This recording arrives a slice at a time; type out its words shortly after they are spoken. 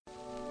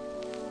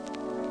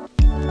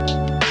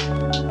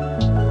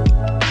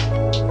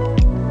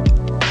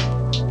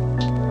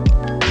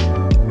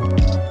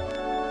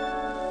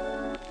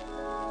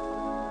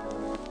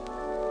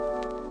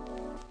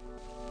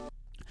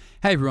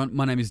Hey everyone,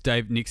 my name is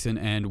Dave Nixon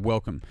and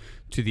welcome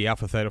to the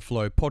Alpha Theta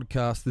Flow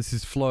podcast. This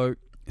is Flow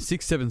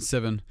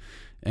 677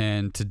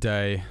 and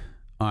today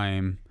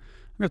I'm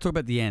going to talk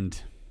about the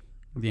end.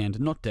 The end,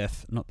 not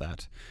death, not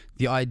that.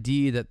 The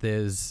idea that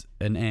there's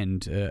an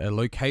end, a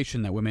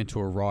location that we're meant to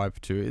arrive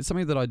to. It's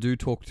something that I do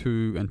talk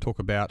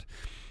about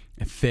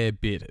a fair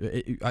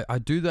bit. I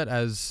do that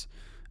as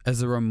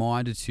a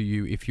reminder to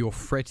you if you're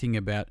fretting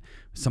about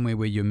somewhere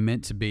where you're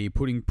meant to be,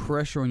 putting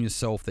pressure on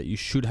yourself that you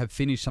should have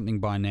finished something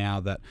by now,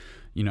 that,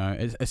 you know,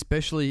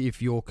 especially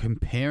if you're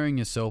comparing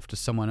yourself to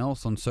someone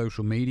else on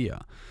social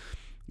media.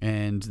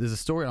 And there's a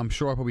story, I'm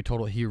sure I probably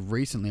told it here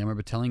recently, I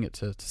remember telling it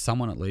to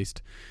someone at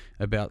least,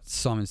 about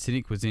Simon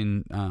Sinek was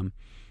in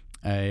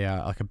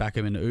a back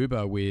of an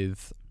Uber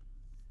with,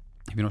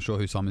 if you're not sure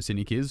who Simon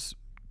Sinek is,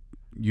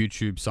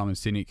 YouTube Simon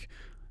Sinek,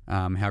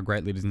 How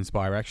Great Leaders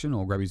Inspire Action,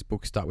 or grab his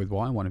book Start With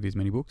Why, one of his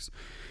many books.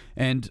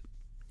 And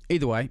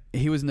either way,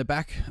 he was in the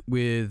back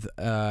with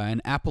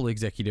an Apple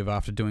executive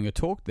after doing a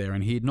talk there,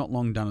 and he had not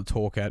long done a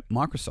talk at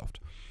Microsoft.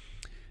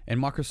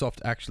 And Microsoft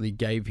actually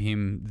gave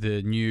him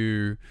the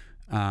new,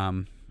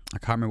 I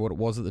can't remember what it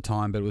was at the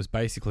time, but it was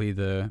basically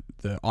the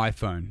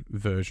iPhone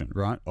version,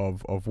 right,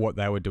 of what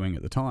they were doing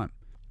at the time.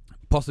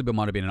 Possibly it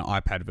might have been an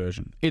iPad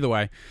version. Either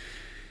way,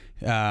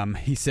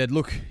 he said,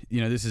 look,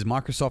 you know, this is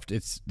Microsoft,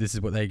 this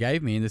is what they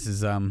gave me, and this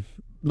is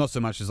not so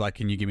much as like,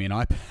 can you give me an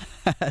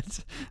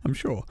iPad? I'm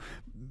sure.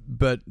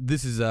 But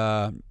this is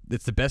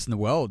it's the best in the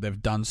world.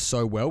 They've done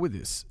so well with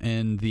this.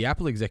 And the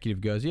Apple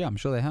executive goes, yeah, I'm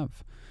sure they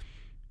have.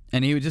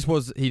 And he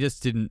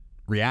just didn't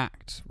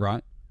react,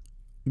 right?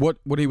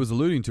 What he was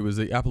alluding to is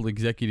the Apple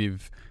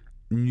executive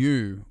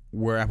knew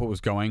where Apple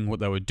was going,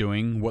 what they were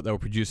doing, what they were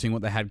producing,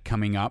 what they had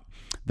coming up.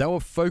 They were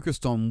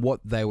focused on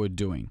what they were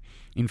doing.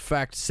 In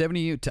fact,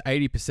 70 to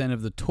 80%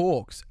 of the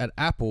talks at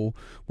Apple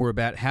were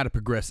about how to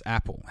progress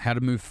Apple, how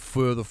to move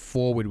further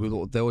forward with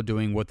what they were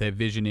doing, what their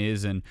vision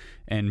is,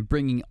 and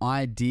bringing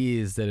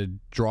ideas that are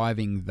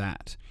driving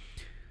that.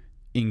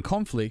 In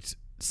conflict,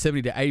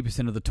 70 to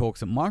 80% of the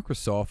talks at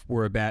Microsoft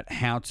were about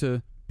how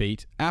to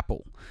beat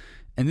Apple.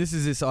 And this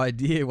is this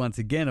idea, once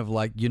again, of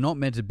like, you're not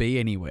meant to be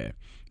anywhere.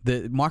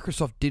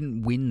 Microsoft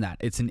didn't win that.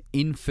 It's an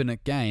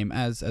infinite game,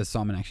 as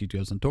Simon actually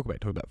does talk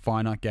about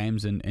finite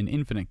games and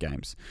infinite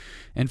games.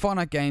 And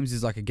finite games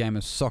is like a game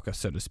of soccer,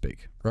 so to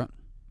speak, right?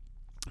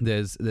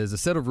 There's a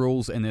set of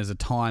rules and there's a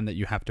time that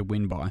you have to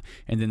win by.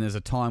 And then there's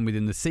a time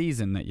within the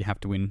season that you have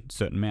to win a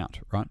certain amount,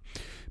 right?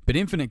 But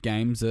infinite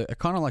games are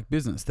kind of like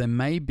business. There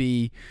may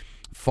be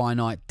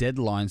finite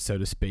deadlines, so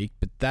to speak,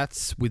 but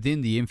that's within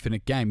the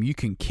infinite game. You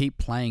can keep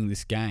playing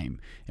this game.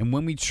 And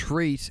when we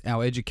treat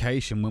our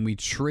education, when we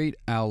treat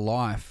our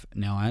life,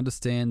 now I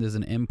understand there's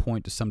an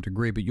endpoint to some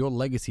degree, but your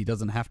legacy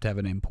doesn't have to have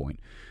an endpoint.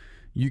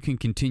 You can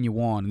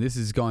continue on. And this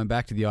is going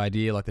back to the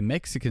idea, like the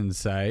Mexicans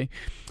say,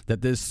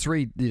 that there's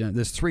three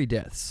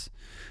deaths.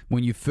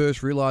 When you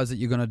first realize that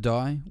you're going to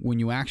die, when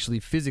you actually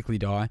physically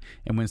die,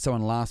 and when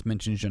someone last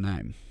mentions your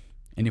name.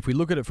 And if we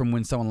look at it from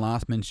when someone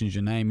last mentions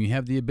your name, you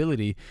have the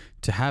ability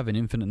to have an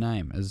infinite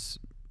name, as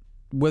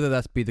whether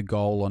that's be the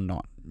goal or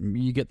not.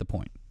 You get the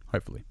point,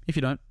 hopefully. If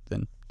you don't,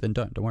 then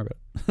don't worry about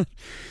it.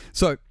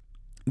 So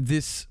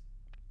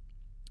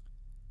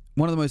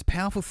one of the most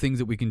powerful things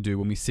that we can do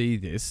when we see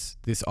this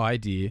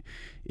idea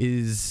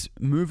is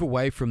move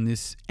away from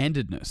this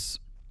endedness,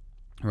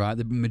 right?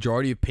 The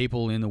majority of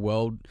people in the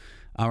world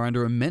are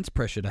under immense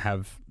pressure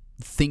to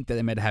think that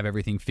they're meant to have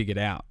everything figured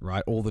out,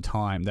 right, all the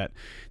time, that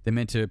they're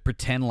meant to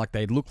pretend like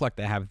they look like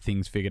they have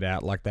things figured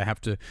out, like they have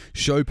to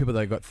show people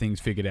they've got things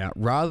figured out,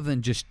 rather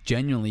than just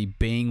genuinely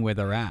being where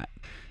they're at.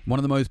 One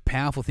of the most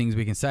powerful things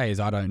we can say is,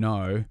 I don't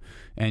know,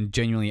 and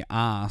genuinely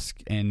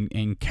ask and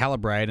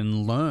calibrate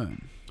and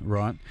learn,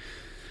 right?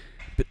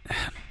 But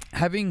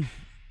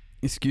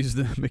excuse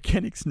the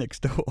mechanics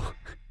next door.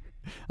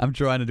 I'm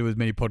trying to do as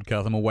many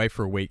podcasts. I'm away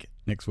for a week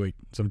next week,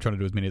 so I'm trying to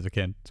do as many as I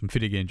can. So I'm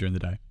fitting in during the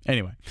day.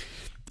 Anyway,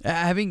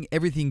 having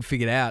everything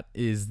figured out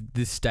is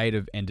this state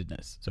of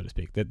endedness, so to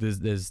speak. That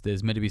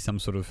there's meant to be some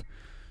sort of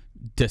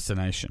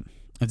destination,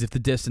 as if the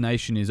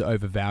destination is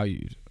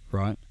overvalued,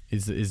 right?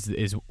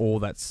 Is all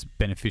that's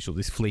beneficial,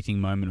 this fleeting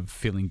moment of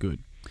feeling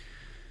good.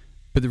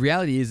 But the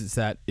reality is,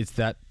 it's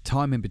that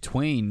time in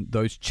between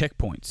those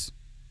checkpoints.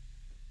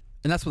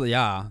 And that's what they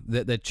are.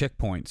 They're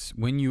checkpoints.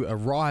 When you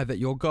arrive at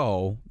your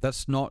goal,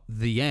 that's not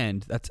the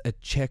end. That's a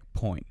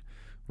checkpoint,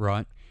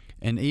 right?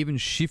 And even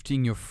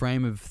shifting your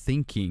frame of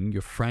thinking,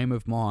 your frame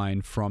of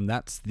mind from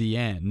that's the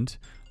end,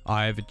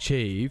 I've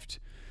achieved,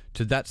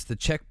 to that's the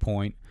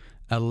checkpoint,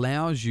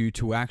 allows you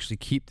to actually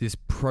keep this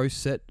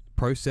process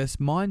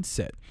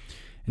mindset.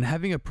 And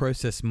having a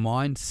process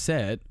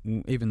mindset,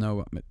 even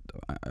though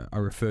I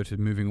refer to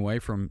moving away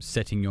from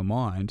setting your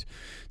mind,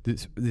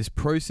 this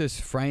process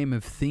frame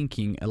of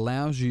thinking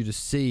allows you to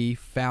see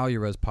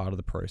failure as part of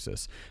the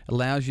process,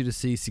 allows you to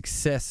see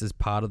success as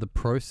part of the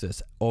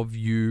process of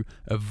you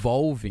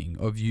evolving,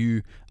 of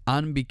you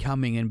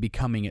unbecoming and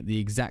becoming at the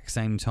exact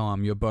same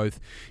time. You're both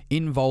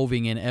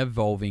involving and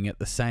evolving at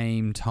the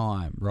same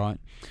time,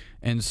 right?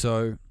 And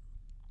so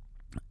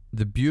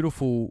the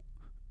beautiful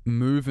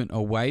movement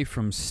away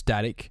from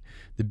static,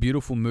 the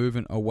beautiful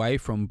movement away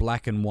from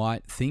black and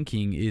white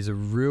thinking is a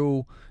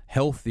real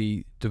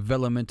healthy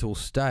developmental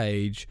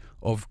stage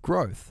of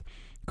growth.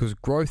 Because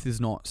growth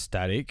is not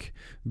static,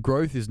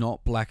 growth is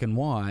not black and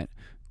white.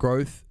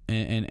 Growth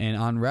and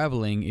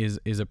unraveling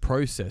is a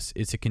process.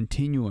 It's a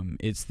continuum.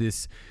 It's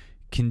this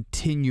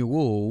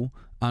continual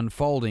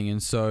unfolding.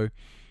 And so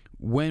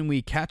when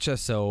we catch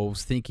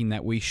ourselves thinking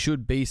that we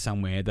should be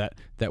somewhere, that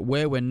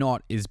where we're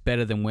not is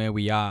better than where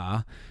we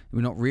are,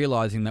 we're not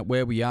realizing that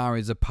where we are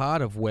is a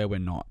part of where we're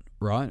not,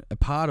 right? A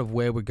part of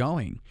where we're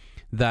going.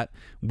 That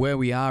where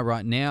we are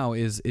right now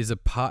is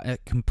a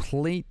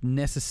complete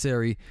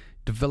necessary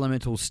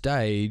developmental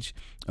stage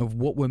of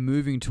what we're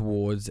moving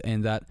towards,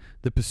 and that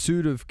the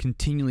pursuit of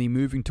continually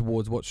moving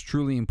towards what's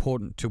truly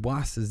important to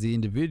us as the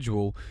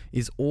individual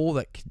is all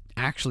that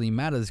actually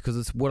matters, because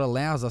it's what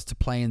allows us to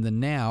play in the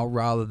now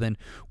rather than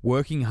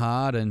working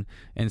hard and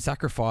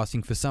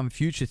sacrificing for some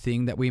future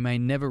thing that we may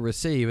never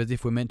receive, as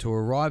if we're meant to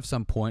arrive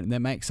some point and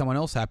then make someone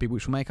else happy,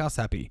 which will make us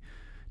happy.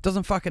 It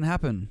doesn't fucking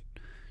happen.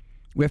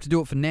 We have to do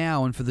it for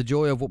now and for the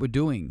joy of what we're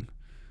doing.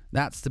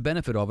 That's the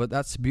benefit of it.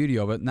 That's the beauty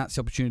of it. And that's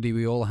the opportunity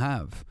we all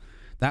have.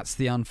 That's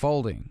the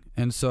unfolding.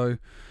 And so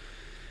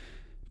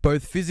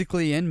both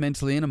physically and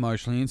mentally and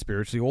emotionally and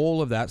spiritually,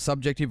 all of that,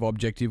 subjective,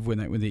 objective, with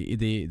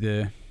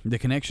the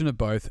connection of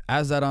both,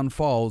 as that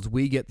unfolds,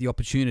 we get the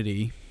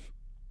opportunity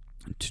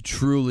to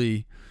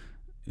truly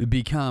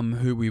become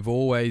who we've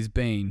always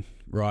been,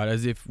 right?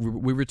 As if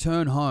we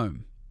return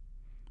home,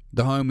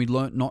 the home we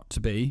learnt not to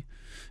be,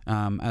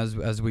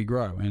 as we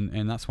grow,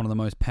 and that's one of the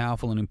most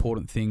powerful and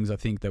important things I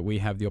think that we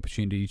have the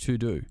opportunity to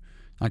do.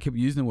 I keep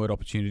using the word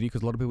opportunity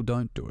because a lot of people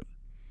don't do it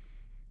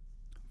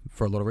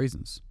for a lot of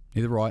reasons,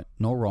 neither right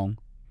nor wrong.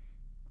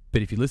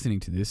 But if you're listening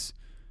to this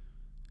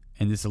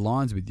and this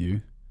aligns with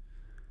you,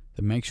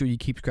 then make sure you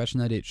keep scratching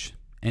that itch.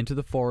 Enter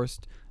the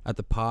forest, at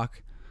the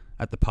park,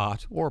 at the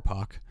part or a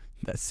park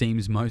that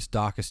seems most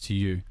darkest to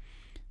you.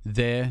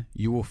 There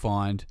you will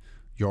find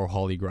your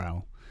holy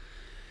grail.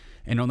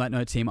 And on that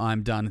note, team,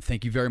 I'm done.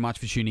 Thank you very much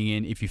for tuning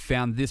in. If you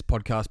found this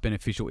podcast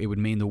beneficial, it would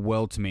mean the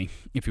world to me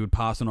if you would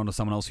pass it on to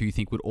someone else who you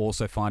think would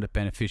also find it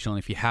beneficial. And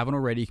if you haven't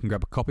already, you can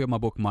grab a copy of my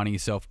book, Minding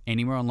Yourself,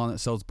 anywhere online that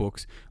sells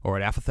books, or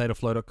at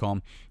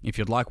alphathetaflow.com if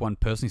you'd like one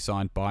personally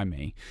signed by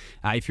me.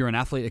 If you're an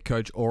athlete, a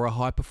coach, or a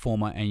high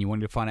performer and you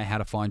wanted to find out how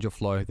to find your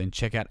flow, then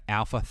check out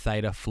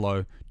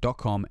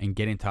alphathetaflow.com and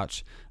get in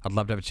touch. I'd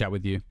love to have a chat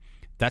with you.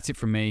 That's it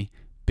from me.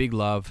 Big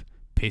love,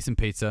 peace and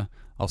pizza.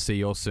 I'll see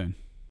you all soon.